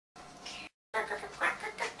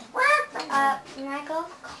Michael?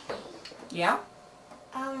 Yeah?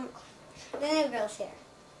 The new girl's here.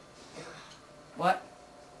 What?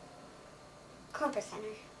 Corporate Center.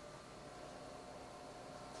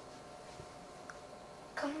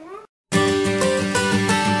 Come on.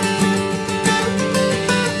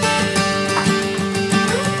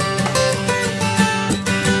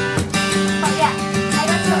 Oh yeah, I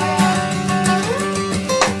got the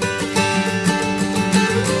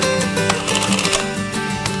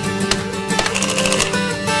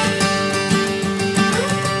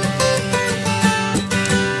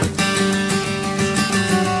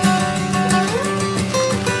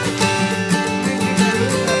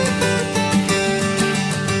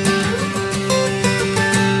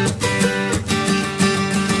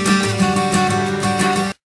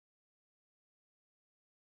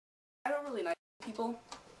I don't really like people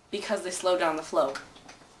because they slow down the flow.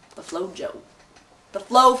 The flow Joe. The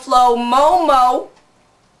flow Momo.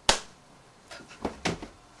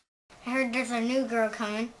 I heard there's a new girl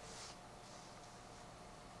coming.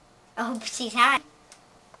 I hope she's hot.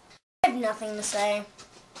 I have nothing to say.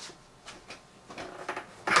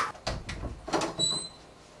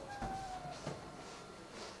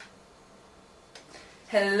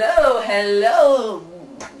 Hello.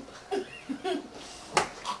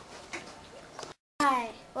 Hi,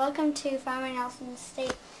 welcome to Farmer Nelson's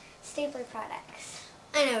Stapler Products.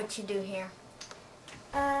 I know what you do here.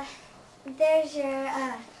 There's your,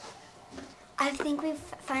 I think we've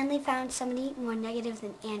finally found somebody more negative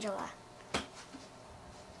than Angela.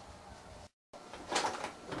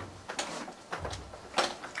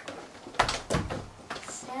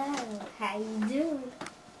 So, how you doing?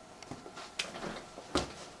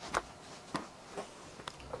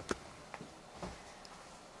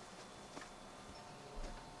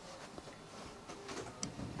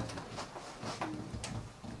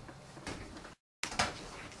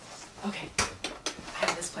 Okay, I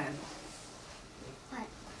have this plan. What?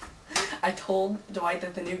 I told Dwight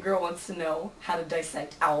that the new girl wants to know how to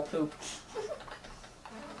dissect owl poop.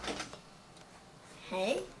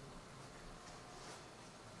 Hey?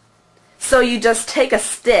 So you just take a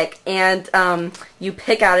stick and you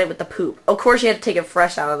pick out it with the poop. Of course you have to take it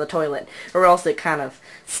fresh out of the toilet or else it kind of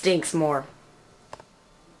stinks more.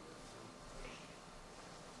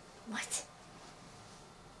 What?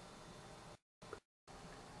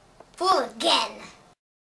 Fool again.